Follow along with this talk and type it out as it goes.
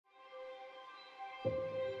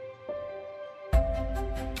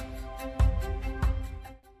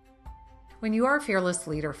When you are a fearless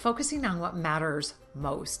leader, focusing on what matters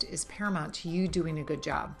most is paramount to you doing a good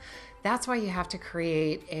job. That's why you have to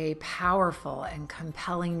create a powerful and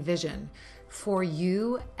compelling vision for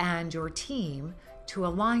you and your team to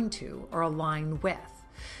align to or align with.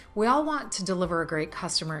 We all want to deliver a great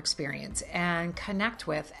customer experience and connect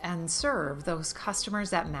with and serve those customers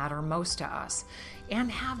that matter most to us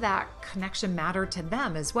and have that connection matter to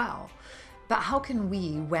them as well. But how can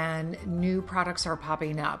we, when new products are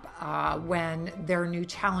popping up, when there are new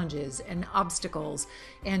challenges and obstacles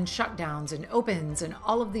and shutdowns and opens and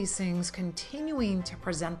all of these things continuing to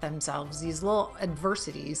present themselves, these little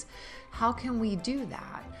adversities, how can we do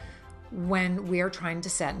that when we are trying to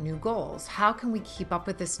set new goals? How can we keep up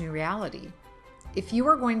with this new reality? If you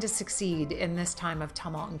are going to succeed in this time of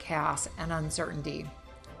tumult and chaos and uncertainty,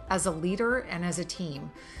 as a leader and as a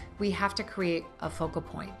team, we have to create a focal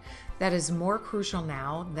point that is more crucial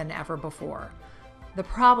now than ever before. The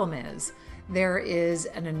problem is there is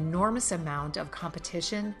an enormous amount of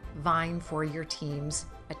competition vying for your team's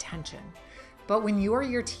attention. But when you or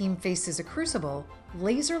your team faces a crucible,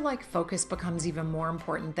 laser-like focus becomes even more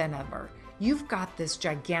important than ever. You've got this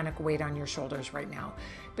gigantic weight on your shoulders right now,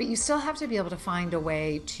 but you still have to be able to find a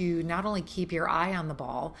way to not only keep your eye on the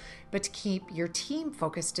ball, but to keep your team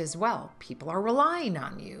focused as well. People are relying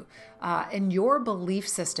on you and your belief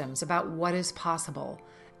systems about what is possible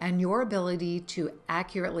and your ability to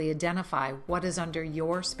accurately identify what is under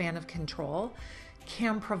your span of control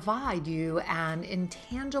can provide you an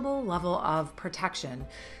intangible level of protection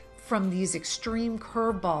from these extreme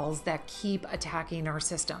curveballs that keep attacking our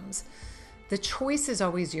systems. The choice is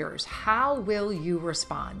always yours. How will you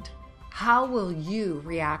respond? How will you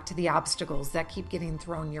react to the obstacles that keep getting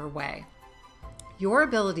thrown your way? Your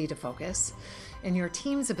ability to focus and your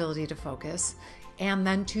team's ability to focus, and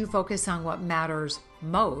then to focus on what matters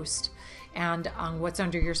most and on what's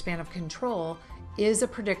under your span of control, is a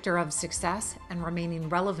predictor of success and remaining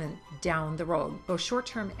relevant down the road, both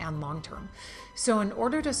short-term and long-term. So in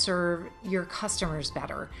order to serve your customers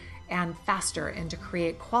better and faster and to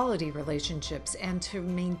create quality relationships and to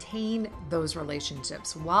maintain those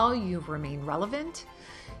relationships while you remain relevant,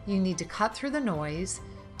 you need to cut through the noise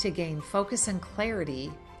to gain focus and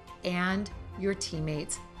clarity and your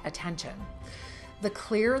teammates' attention. The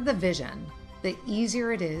clearer the vision, the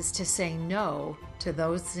easier it is to say no to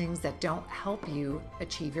those things that don't help you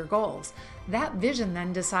achieve your goals. That vision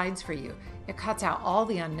then decides for you. It cuts out all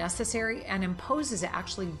the unnecessary and imposes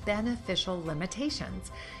actually beneficial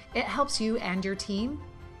limitations. It helps you and your team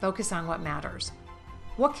focus on what matters.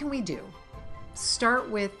 What can we do?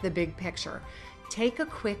 Start with the big picture. Take a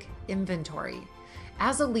quick inventory.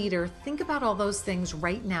 As a leader, think about all those things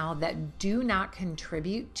right now that do not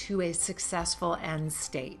contribute to a successful end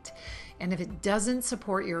state. And if it doesn't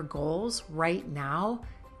support your goals right now,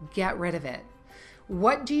 get rid of it.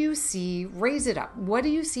 What do you see? Raise it up. What do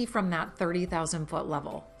you see from that 30,000 foot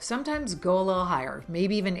level? Sometimes go a little higher,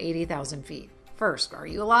 maybe even 80,000 feet. First, are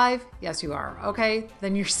you alive? Yes, you are. Okay,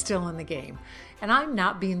 then you're still in the game. And I'm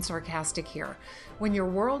not being sarcastic here. When your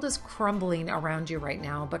world is crumbling around you right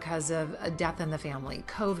now because of a death in the family,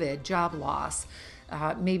 COVID, job loss,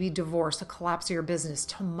 maybe divorce, a collapse of your business,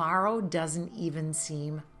 tomorrow doesn't even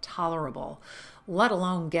seem tolerable, let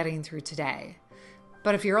alone getting through today.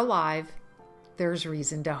 But if you're alive, there's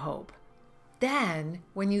reason to hope. Then,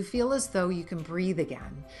 when you feel as though you can breathe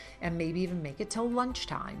again, and maybe even make it till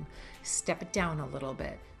lunchtime, step it down a little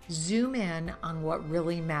bit. Zoom in on what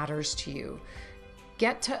really matters to you.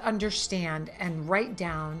 Get to understand and write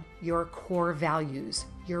down your core values,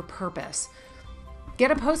 your purpose.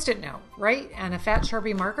 Get a Post-it note, right? And a fat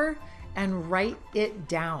Sharpie marker and write it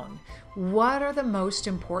down. What are the most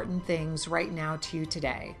important things right now to you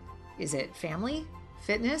today? Is it family,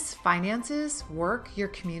 fitness, finances, work, your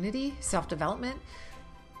community, self-development?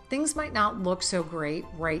 Things might not look so great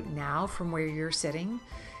right now from where you're sitting,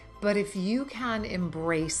 but if you can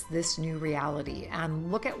embrace this new reality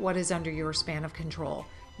and look at what is under your span of control,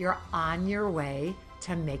 you're on your way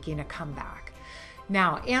to making a comeback.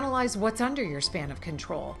 Now, analyze what's under your span of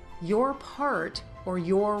control, your part or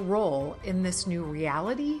your role in this new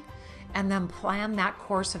reality, and then plan that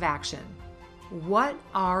course of action. What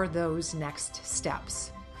are those next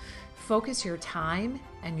steps? Focus your time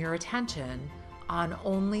and your attention on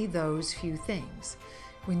only those few things.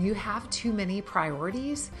 When you have too many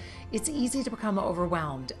priorities, it's easy to become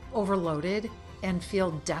overwhelmed, overloaded, and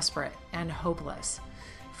feel desperate and hopeless.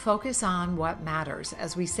 Focus on what matters.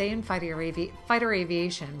 As we say in fighter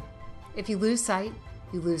aviation, if you lose sight,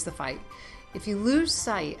 you lose the fight. If you lose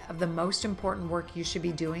sight of the most important work you should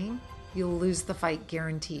be doing, you'll lose the fight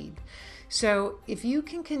guaranteed. So if you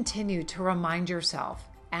can continue to remind yourself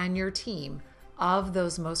and your team of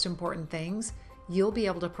those most important things, you'll be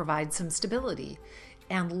able to provide some stability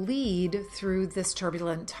and lead through this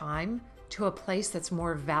turbulent time to a place that's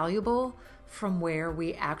more valuable from where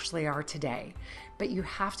we actually are today. But you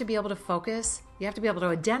have to be able to focus, you have to be able to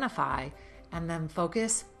identify and then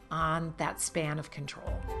focus on that span of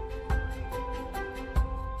control.